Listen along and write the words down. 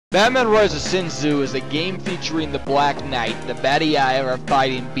Batman Rise of Sinzu is a game featuring the Black Knight, the baddie eye of our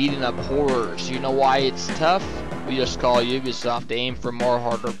fighting beating up horrors. You know why it's tough? We just call Ubisoft to aim for more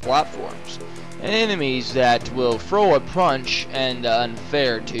harder platforms and enemies that will throw a punch and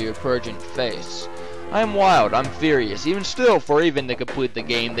unfair to your purgent face. I'm wild, I'm furious, even still for even to complete the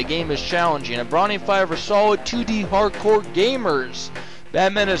game is challenging, a brawny fight for solid 2D hardcore gamers.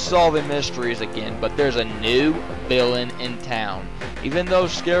 Batman is solving mysteries again, but there's a new villain in town. Even though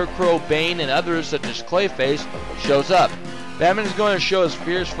Scarecrow, Bane, and others such as Clayface shows up, Batman is going to show his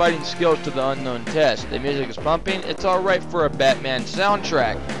fierce fighting skills to the unknown test. The music is pumping, it's alright for a Batman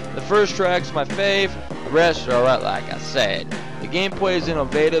soundtrack. The first track's my fave, the rest are alright like I said. The gameplay is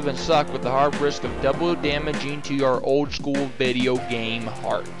innovative and sucked with the hard risk of double damaging to your old school video game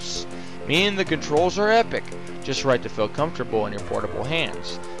hearts. Meaning the controls are epic, just right to feel comfortable in your portable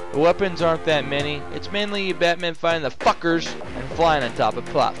hands. The weapons aren't that many, it's mainly Batman fighting the fuckers and flying on top of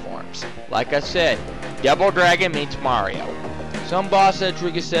platforms. Like I said, Double Dragon meets Mario. Some boss had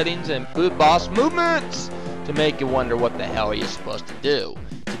tricky settings and good boss movements to make you wonder what the hell you're supposed to do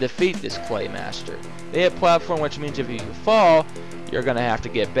to defeat this Clay Master. They have platform, which means if you fall, you're gonna have to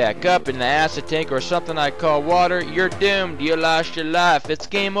get back up in the acid tank or something I call water. You're doomed, you lost your life, it's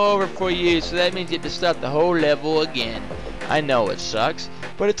game over for you, so that means you have to start the whole level again. I know it sucks,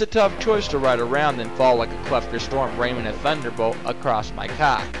 but it's a tough choice to ride around and fall like a Clefter Storm raining a thunderbolt across my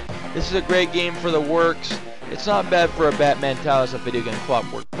cock. This is a great game for the works. It's not bad for a Batman title as a video game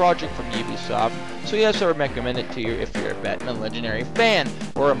clockwork project from Ubisoft, so yes, I would recommend it to you if you're a Batman Legendary fan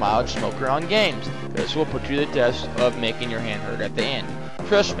or a mild smoker on games. This will put you to the test of making your hand hurt at the end.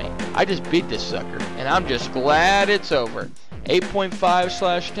 Trust me, I just beat this sucker, and I'm just glad it's over.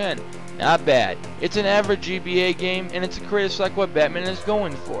 8.5/10. Not bad. It's an average GBA game, and it's a creative like what Batman is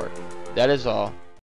going for. That is all.